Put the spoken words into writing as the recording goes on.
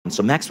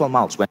So Maxwell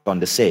Maltz went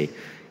on to say,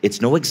 it's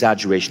no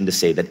exaggeration to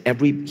say that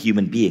every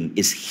human being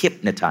is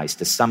hypnotized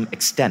to some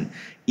extent,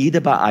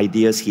 either by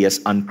ideas he has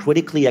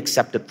uncritically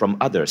accepted from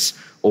others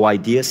or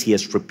ideas he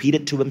has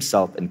repeated to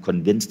himself and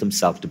convinced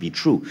himself to be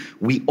true.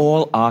 We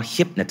all are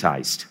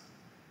hypnotized,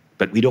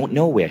 but we don't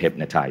know we're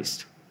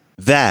hypnotized.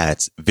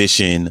 That's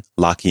Vishen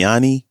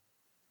Lakhiani,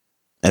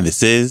 and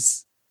this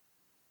is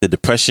the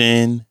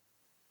Depression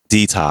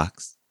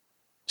Detox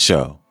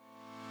Show.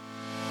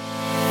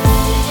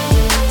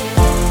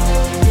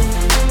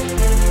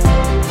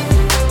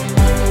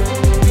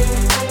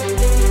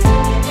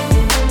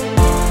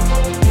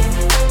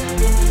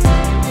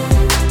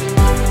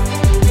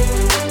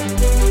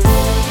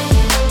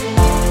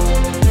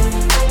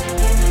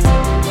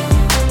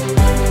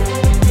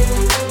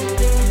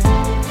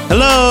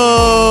 Hello,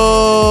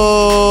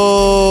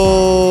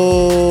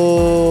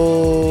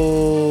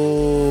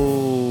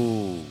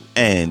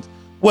 and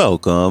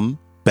welcome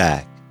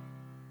back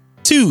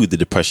to the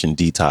Depression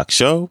Detox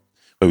Show,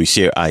 where we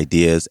share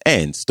ideas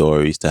and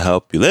stories to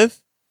help you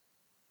live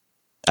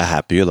a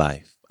happier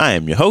life. I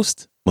am your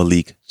host,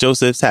 Malik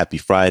Josephs. Happy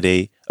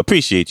Friday.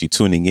 Appreciate you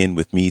tuning in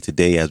with me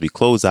today as we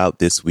close out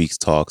this week's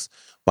talks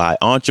by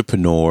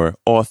entrepreneur,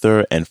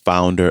 author, and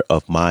founder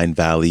of Mind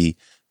Valley,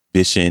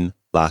 Vishen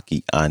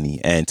Lakhiani.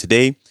 And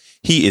today,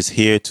 he is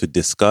here to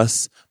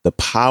discuss the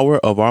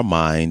power of our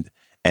mind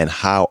and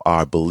how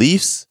our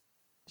beliefs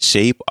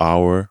shape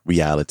our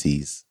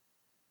realities.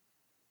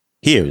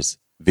 Here's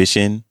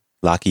Vishen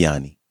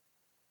Lakhiani.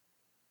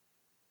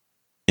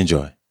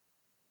 Enjoy.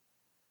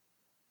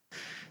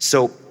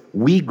 So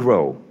we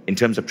grow in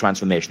terms of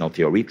transformational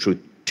theory through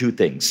two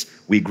things.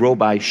 We grow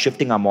by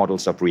shifting our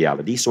models of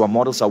reality. So our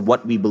models are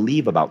what we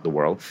believe about the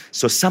world.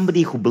 So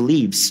somebody who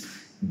believes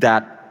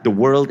that the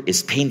world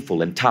is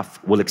painful and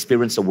tough will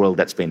experience a world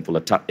that's painful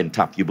and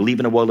tough. You believe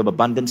in a world of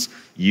abundance,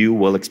 you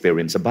will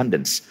experience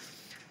abundance.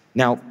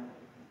 Now,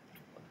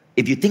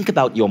 if you think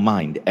about your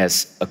mind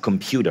as a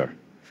computer,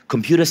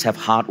 computers have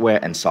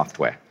hardware and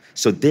software.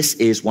 So this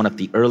is one of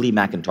the early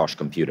Macintosh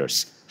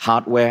computers,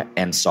 hardware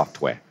and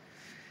software.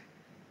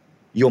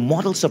 Your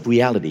models of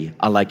reality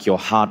are like your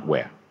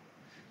hardware.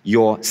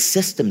 Your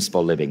systems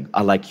for living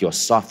are like your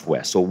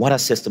software. So what are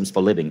systems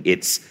for living?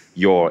 It's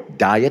your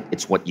diet,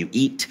 it's what you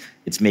eat,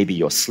 it's maybe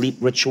your sleep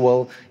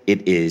ritual,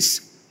 it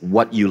is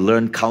what you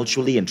learn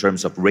culturally in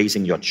terms of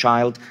raising your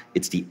child,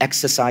 it's the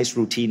exercise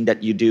routine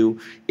that you do,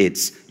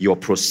 it's your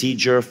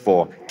procedure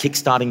for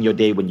kickstarting your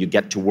day when you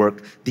get to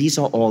work. These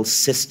are all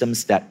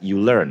systems that you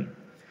learn.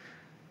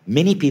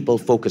 Many people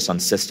focus on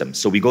systems.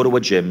 So we go to a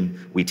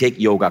gym, we take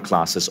yoga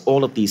classes,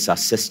 all of these are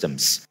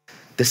systems.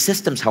 The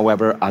systems,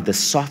 however, are the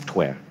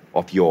software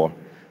of your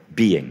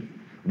being.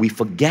 We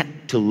forget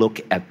to look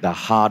at the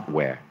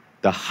hardware.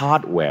 The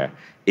hardware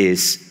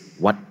is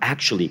what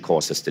actually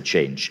causes the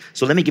change.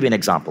 So let me give you an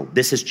example.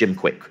 This is Jim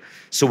Kwik.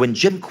 So when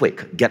Jim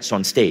Kwik gets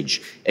on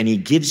stage and he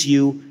gives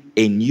you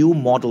a new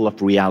model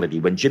of reality,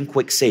 when Jim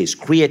Kwik says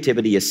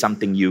creativity is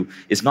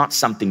not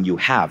something you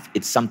have,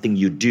 it's something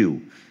you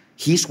do.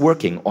 He's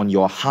working on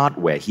your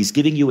hardware. He's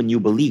giving you a new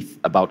belief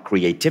about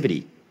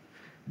creativity.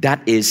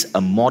 That is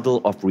a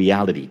model of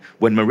reality.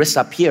 When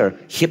Marissa Peer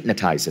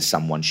hypnotizes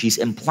someone, she's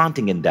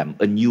implanting in them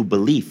a new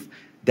belief.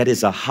 That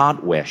is a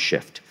hardware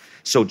shift.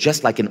 So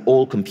just like in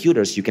old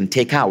computers, you can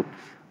take out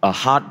a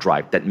hard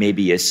drive that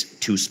maybe is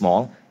too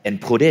small and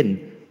put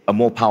in a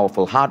more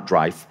powerful hard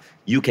drive.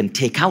 You can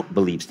take out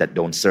beliefs that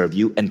don't serve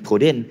you and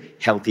put in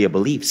healthier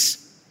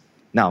beliefs.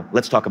 Now,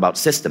 let's talk about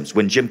systems.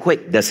 When Jim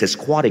Kwik does his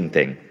squatting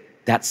thing,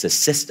 that's a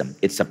system.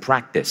 It's a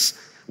practice.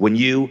 When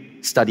you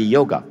study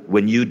yoga,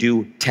 when you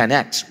do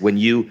 10X, when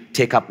you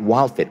take up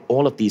WildFit,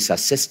 all of these are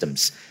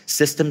systems.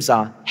 Systems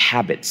are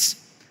habits,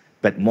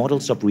 but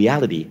models of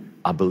reality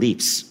are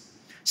beliefs.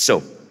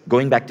 So,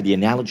 going back to the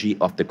analogy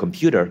of the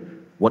computer,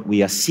 what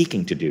we are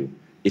seeking to do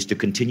is to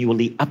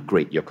continually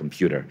upgrade your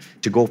computer,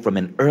 to go from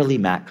an early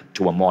Mac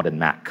to a modern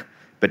Mac.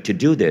 But to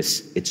do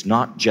this, it's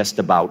not just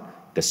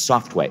about the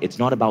software. It's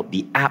not about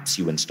the apps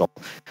you install,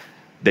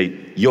 the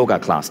yoga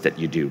class that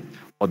you do,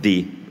 or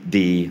the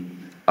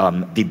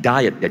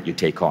diet that you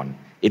take on.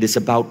 It is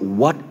about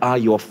what are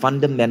your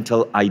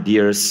fundamental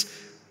ideas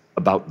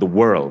about the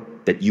world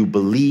that you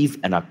believe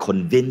and are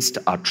convinced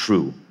are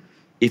true.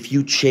 If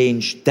you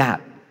change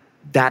that,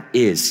 that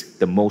is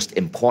the most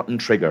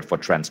important trigger for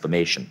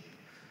transformation.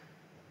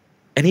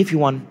 Any of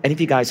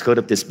you guys heard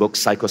of this book,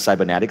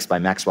 Psycho-Cybernetics by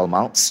Maxwell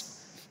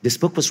Maltz? This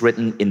book was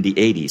written in the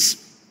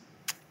 80s.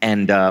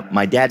 And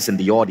my dad's in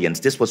the audience.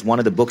 This was one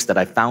of the books that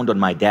I found on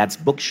my dad's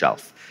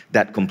bookshelf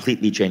that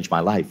completely changed my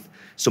life.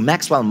 So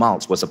Maxwell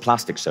Maltz was a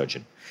plastic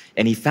surgeon.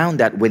 And he found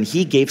that when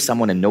he gave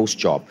someone a nose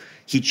job,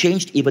 he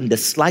changed even the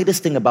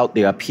slightest thing about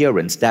their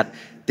appearance that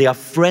their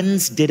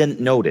friends didn't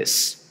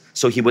notice.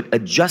 So he would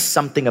adjust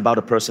something about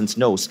a person's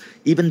nose.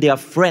 Even their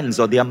friends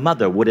or their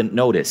mother wouldn't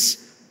notice.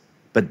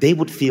 But they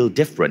would feel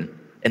different.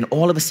 And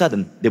all of a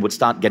sudden, they would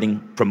start getting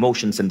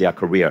promotions in their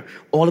career.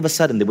 All of a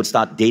sudden, they would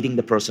start dating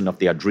the person of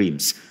their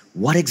dreams.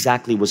 What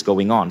exactly was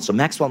going on? So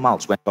Maxwell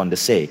Maltz went on to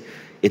say,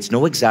 it's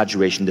no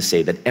exaggeration to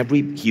say that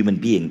every human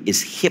being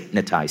is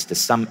hypnotized to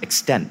some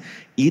extent,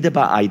 either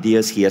by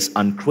ideas he has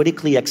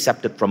uncritically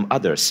accepted from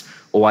others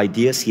or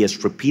ideas he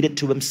has repeated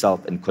to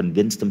himself and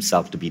convinced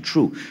himself to be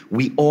true.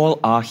 We all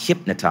are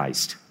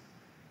hypnotized,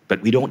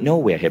 but we don't know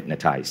we're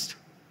hypnotized.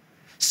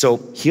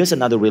 So here's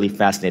another really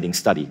fascinating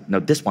study. Now,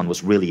 this one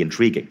was really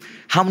intriguing.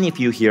 How many of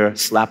you here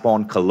slap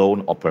on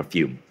cologne or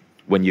perfume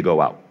when you go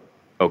out?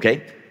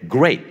 Okay,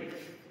 great.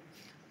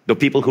 The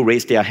people who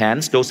raise their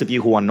hands, those of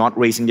you who are not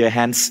raising their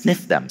hands,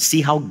 sniff them.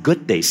 See how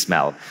good they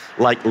smell.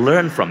 Like,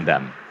 learn from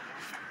them.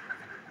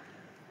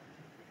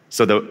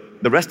 So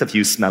the rest of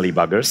you smelly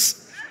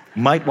buggers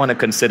might want to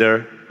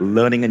consider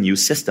learning a new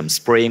system,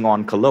 spraying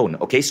on cologne.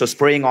 Okay, so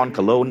spraying on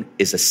cologne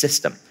is a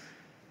system.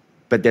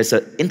 But there's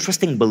an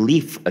interesting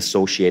belief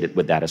associated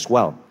with that as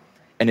well.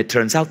 And it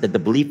turns out that the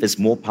belief is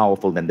more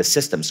powerful than the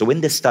system. So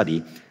in this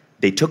study,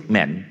 they took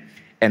men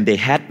and they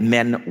had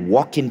men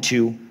walk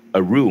into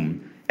a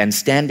room and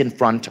stand in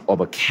front of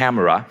a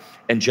camera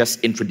and just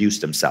introduce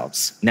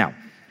themselves. Now,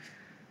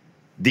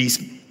 these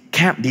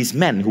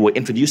men who were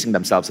introducing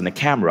themselves in the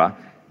camera,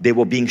 they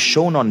were being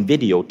shown on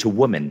video to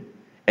women,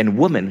 and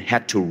women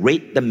had to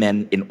rate the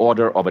men in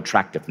order of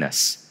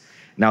attractiveness.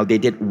 Now, they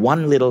did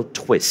one little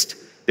twist.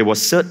 There were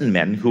certain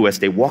men who, as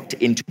they walked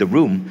into the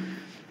room,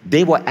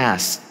 they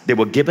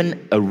were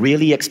given a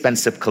really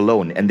expensive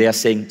cologne, and they are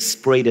saying,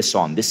 spray this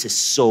on. This is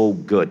so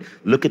good.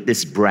 Look at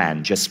this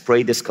brand. Just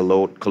spray this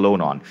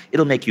cologne on.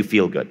 It'll make you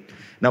feel good.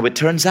 Now, it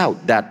turns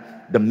out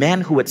that the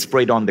man who had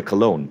sprayed on the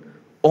cologne,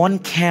 on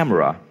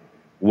camera,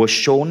 were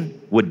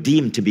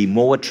deemed to be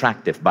more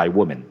attractive by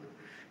women.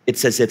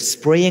 It's as if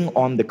spraying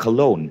on the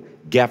cologne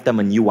gave them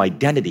a new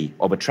identity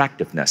of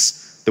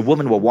attractiveness. The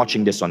women were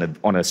watching this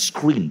on a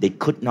screen. They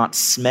could not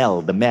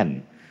smell the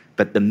men.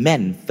 But the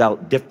men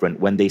felt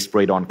different when they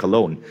sprayed on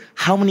cologne.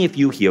 How many of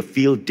you here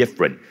feel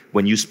different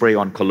when you spray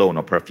on cologne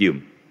or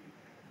perfume?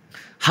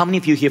 How many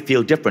of you here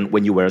feel different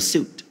when you wear a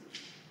suit?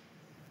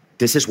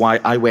 This is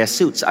why I wear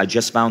suits. I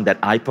just found that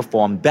I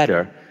perform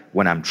better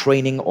when I'm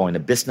training or in a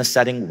business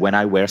setting when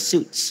I wear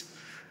suits.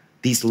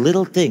 These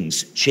little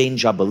things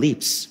change our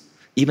beliefs.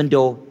 Even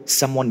though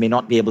someone may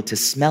not be able to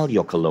smell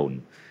your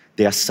cologne,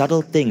 there are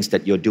subtle things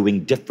that you're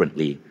doing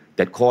differently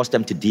that cause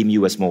them to deem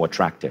you as more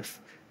attractive.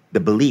 The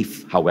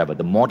belief, however,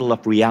 the model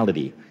of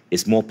reality,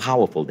 is more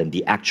powerful than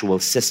the actual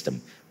system,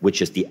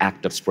 which is the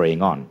act of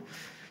spraying on.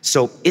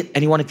 So,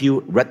 anyone of you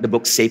read the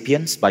book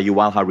Sapiens by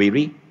Yuval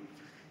Harari?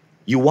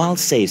 Yuval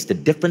says the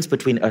difference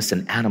between us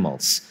and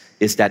animals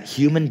is that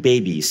human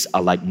babies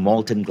are like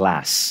molten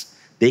glass.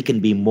 They can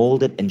be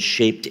molded and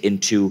shaped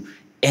into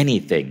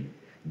anything.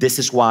 This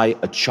is why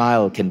a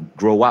child can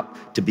grow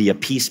up to be a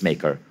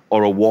peacemaker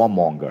or a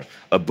warmonger,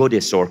 a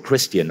Buddhist or a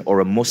Christian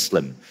or a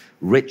Muslim,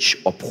 rich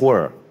or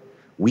poor.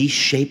 We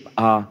shape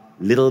our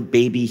little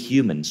baby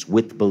humans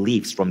with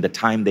beliefs from the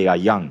time they are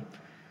young.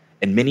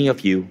 And many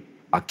of you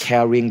are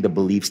carrying the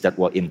beliefs that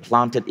were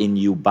implanted in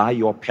you by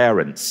your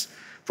parents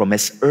from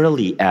as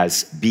early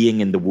as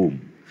being in the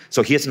womb.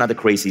 So here's another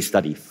crazy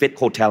study, fit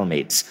hotel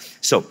maids.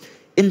 So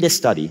in this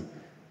study,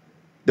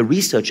 the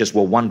researchers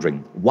were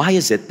wondering, why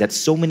is it that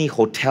so many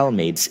hotel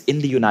maids in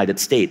the United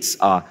States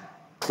are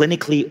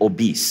clinically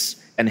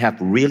obese and have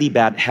really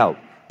bad health?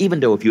 Even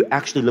though if you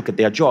actually look at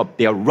their job,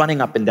 they are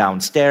running up and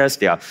down stairs,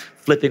 they are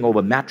flipping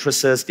over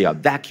mattresses, they are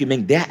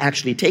vacuuming, they're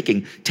actually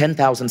taking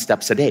 10,000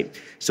 steps a day.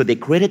 So they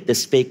created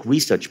this fake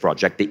research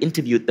project, they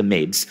interviewed the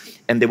maids,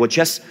 and they were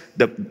just,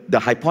 the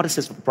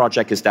hypothesis of the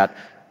project is that,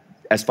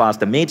 as far as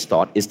the maids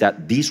thought, is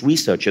that these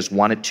researchers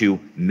wanted to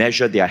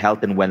measure their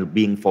health and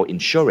well-being for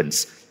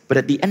insurance. But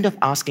at the end of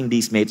asking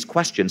these maids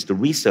questions, the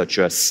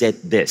researcher said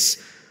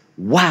this,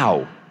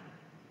 wow,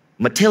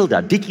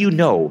 Matilda, did you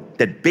know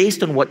that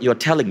based on what you're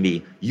telling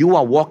me, you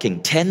are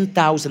walking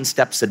 10,000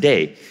 steps a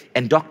day,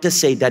 and doctors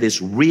say that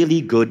is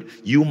really good.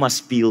 You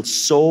must feel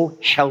so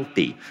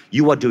healthy.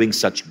 You are doing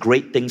such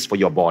great things for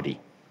your body.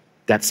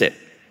 That's it.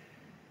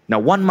 Now,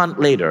 1 month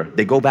later,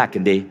 they go back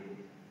and they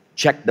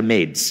check the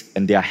maids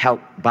and their health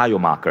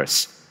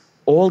biomarkers.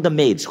 All the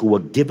maids who were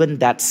given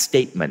that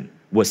statement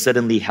were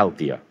suddenly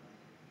healthier.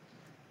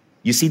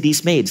 You see,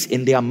 these maids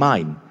in their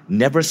mind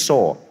never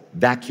saw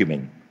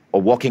vacuuming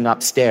or walking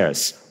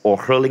upstairs or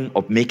hurling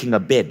or making a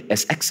bed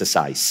as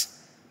exercise.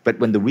 But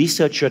when the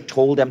researcher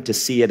told them to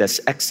see it as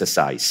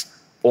exercise,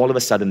 all of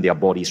a sudden their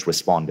bodies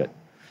responded.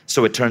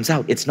 So it turns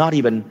out it's not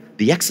even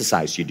the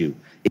exercise you do.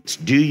 It's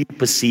do you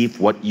perceive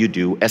what you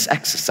do as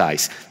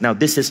exercise? Now,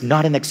 this is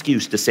not an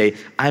excuse to say,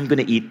 I'm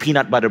going to eat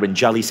peanut butter and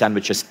jelly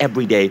sandwiches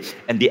every day,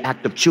 and the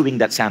act of chewing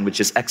that sandwich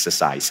is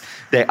exercise.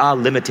 There are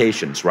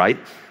limitations, right?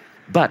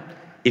 But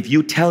if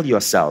you tell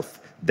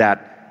yourself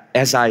that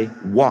as I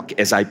walk,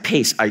 as I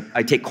pace,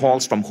 I take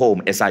calls from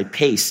home, as I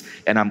pace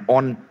and I'm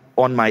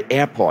on my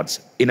AirPods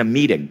in a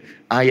meeting,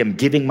 I am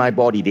giving my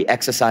body the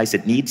exercise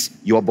it needs,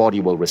 your body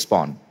will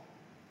respond.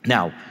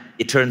 Now,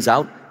 it turns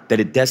out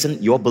that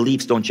your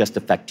beliefs don't just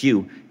affect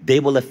you, they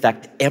will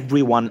affect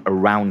everyone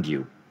around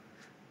you.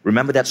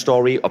 Remember that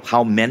story of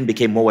how men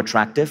became more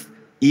attractive,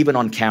 even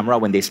on camera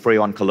when they spray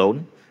on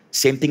cologne?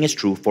 Same thing is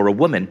true for a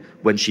woman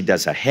when she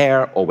does her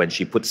hair or when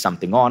she puts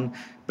something on,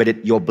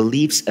 but your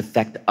beliefs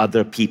affect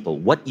other people.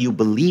 What you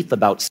believe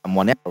about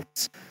someone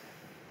else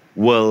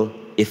will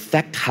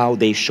affect how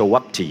they show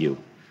up to you.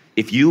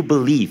 If you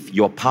believe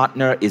your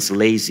partner is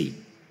lazy,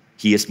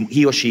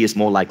 he or she is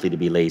more likely to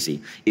be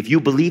lazy. If you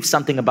believe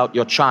something about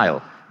your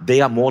child, they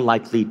are more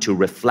likely to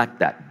reflect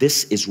that.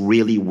 This is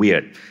really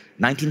weird.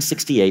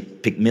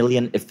 1968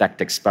 Pygmalion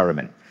effect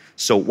experiment.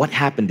 So what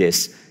happened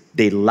is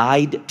they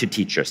lied to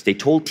teachers. They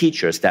told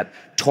teachers that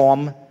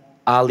Tom,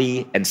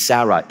 Ali, and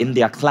Sarah in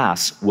their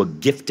class were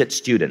gifted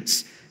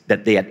students,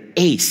 that they had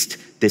aced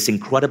this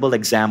incredible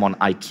exam on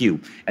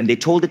IQ. And they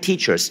told the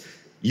teachers,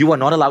 you are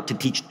not allowed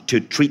to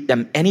treat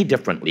them any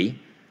differently.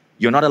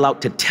 You're not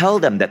allowed to tell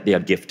them that they are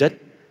gifted.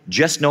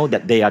 Just know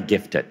that they are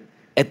gifted.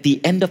 At the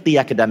end of the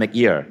academic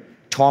year,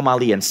 Tom,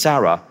 Ali, and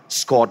Sarah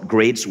scored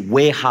grades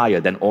way higher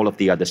than all of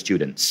the other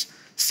students.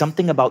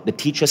 Something about the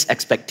teacher's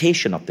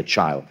expectation of the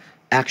child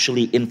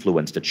actually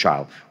influenced the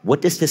child.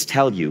 What does this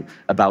tell you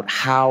about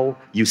how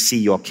you see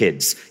your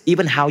kids,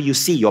 even how you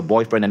see your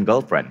boyfriend and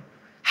girlfriend?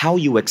 How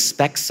you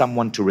expect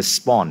someone to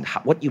respond,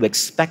 what you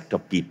expect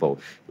of people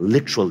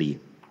literally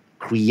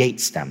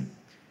creates them.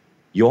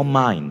 Your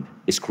mind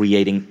is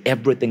creating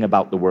everything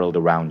about the world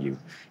around you.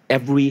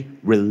 Every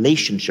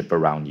relationship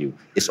around you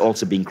is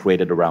also being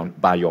created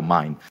by your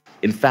mind.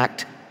 In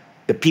fact,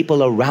 the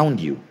people around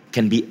you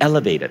can be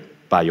elevated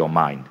by your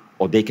mind,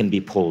 or they can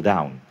be pulled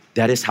down.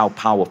 That is how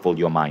powerful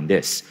your mind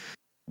is.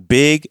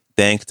 Big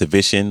thanks to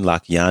Vishen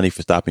Lakhiani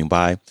for stopping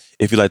by.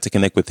 If you'd like to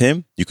connect with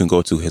him, you can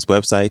go to his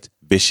website,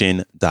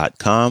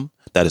 vishen.com.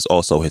 That is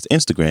also his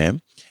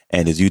Instagram.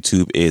 And his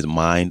YouTube is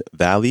Mind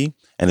Valley.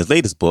 And his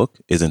latest book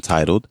is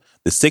entitled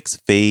The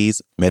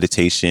 6-Phase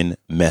Meditation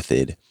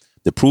Method,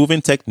 the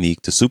proven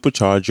technique to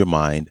supercharge your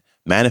mind,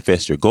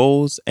 manifest your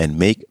goals, and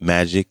make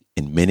magic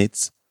in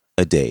minutes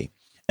a day.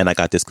 And I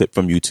got this clip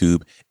from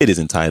YouTube. It is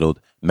entitled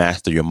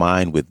Master Your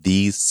Mind with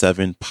These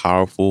 7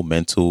 Powerful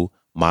Mental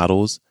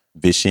Models,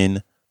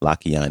 Vishen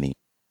Lakhiani.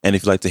 And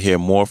if you'd like to hear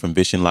more from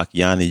Vishen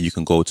Lakhiani, you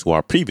can go to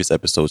our previous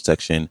episode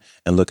section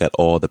and look at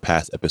all the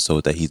past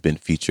episodes that he's been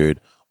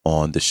featured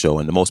on the show.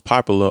 And the most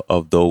popular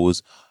of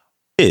those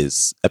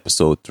is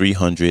episode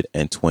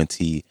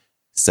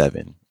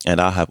 327. And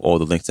I'll have all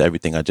the links to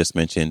everything I just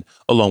mentioned,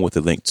 along with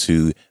the link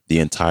to the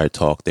entire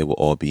talk. They will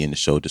all be in the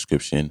show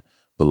description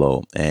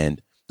below.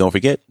 And don't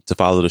forget to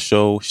follow the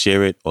show,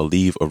 share it, or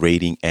leave a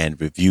rating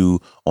and review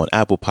on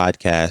Apple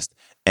Podcast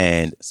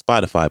and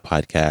Spotify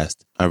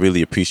Podcast. I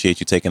really appreciate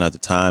you taking out the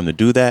time to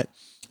do that.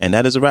 And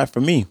that is a wrap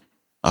for me.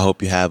 I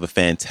hope you have a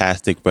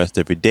fantastic rest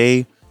of your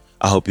day.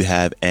 I hope you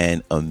have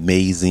an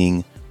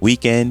amazing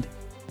weekend.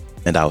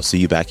 And I will see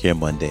you back here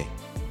Monday.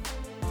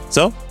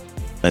 So,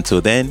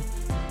 until then,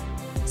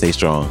 stay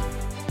strong.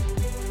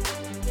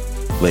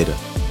 Later.